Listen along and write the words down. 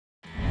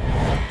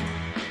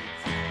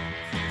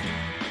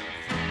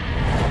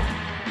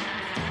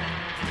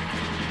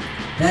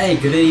Hey,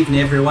 good evening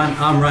everyone.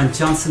 I'm Ron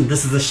Johnson.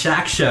 This is the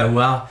Shark Show.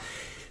 Well,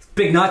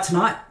 big night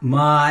tonight.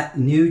 My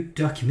new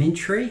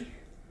documentary,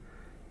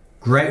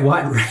 Great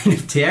White Reign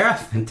of Terror,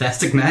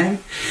 fantastic name,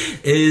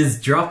 is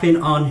dropping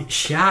on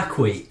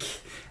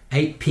Sharkweek,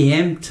 8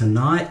 p.m.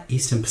 tonight,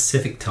 Eastern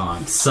Pacific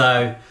time.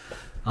 So,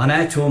 I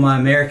know to all my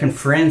American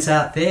friends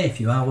out there,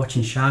 if you are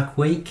watching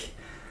Sharkweek,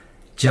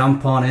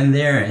 jump on in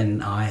there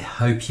and I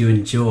hope you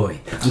enjoy.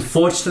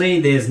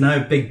 Unfortunately, there's no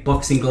big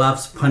boxing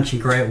gloves punching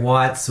great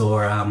whites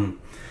or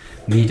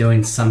me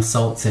doing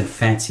somersaults and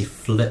fancy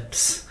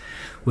flips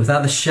with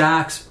other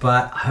sharks,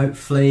 but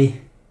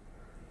hopefully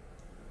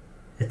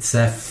it's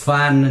a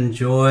fun,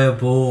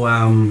 enjoyable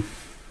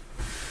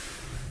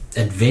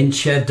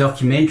adventure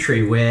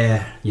documentary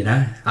where, you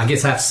know, I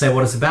guess I have to say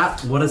what it's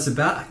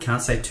about. I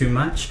can't say too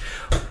much,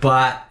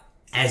 but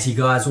as you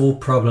guys all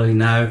probably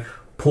know,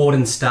 port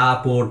and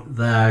starboard,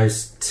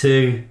 those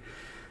two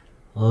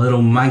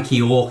little monkey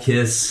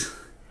orcas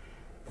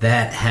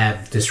that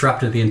have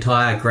disrupted the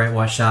entire great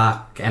white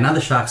shark and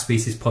other shark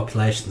species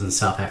populations in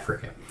South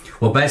Africa.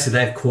 Well, basically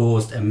they've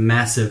caused a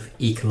massive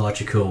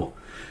ecological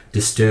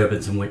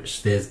disturbance in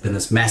which there's been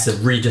this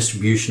massive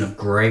redistribution of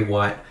great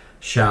white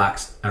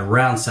sharks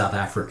around South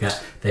Africa.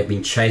 They've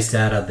been chased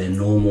out of their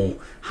normal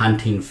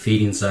hunting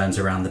feeding zones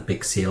around the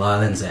big seal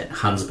islands at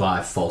Hansa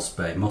Bay, False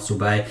Bay, Mossel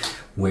Bay.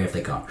 Where have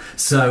they gone?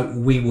 So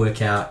we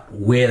work out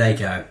where they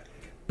go.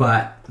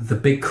 But the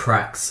big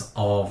crux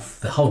of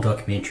the whole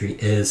documentary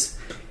is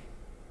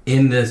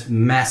in this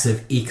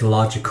massive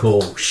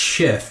ecological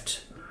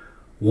shift,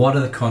 what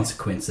are the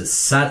consequences?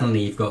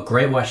 Suddenly you've got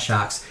great white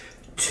sharks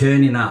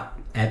turning up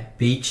at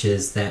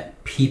beaches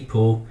that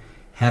people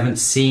haven't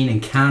seen,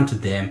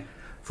 encountered them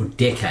for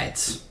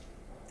decades.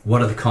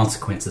 What are the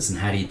consequences and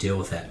how do you deal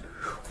with that?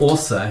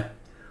 Also,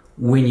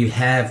 when you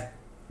have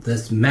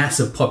this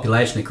massive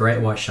population of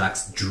great white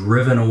sharks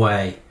driven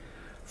away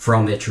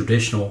from their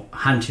traditional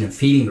hunting and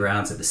feeding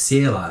grounds at the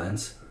seal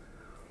islands,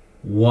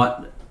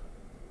 what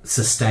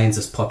sustains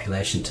this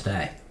population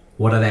today?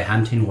 What are they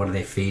hunting? What are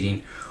they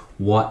feeding?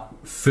 What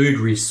food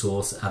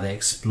resource are they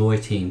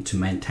exploiting to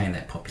maintain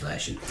that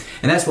population?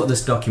 And that's what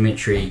this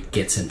documentary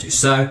gets into.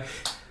 So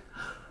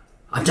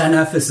I don't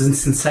know if it's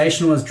as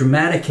sensational, as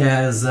dramatic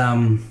as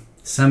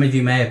some of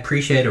you may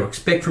appreciate or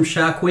expect from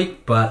Shark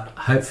Week, but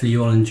hopefully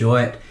you'll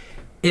enjoy it.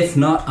 If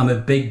not, I'm a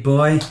big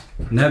boy.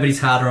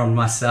 Nobody's harder on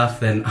myself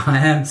than I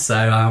am.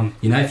 So,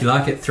 you know, if you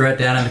like it, throw it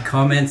down in the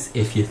comments.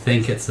 If you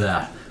think it's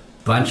a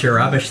bunch of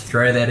rubbish,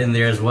 throw that in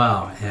there as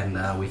well.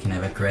 And we can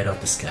have a great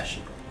old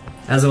discussion.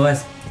 As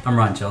always, I'm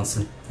Ron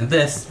Johnson, and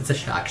this is a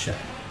Shark Show.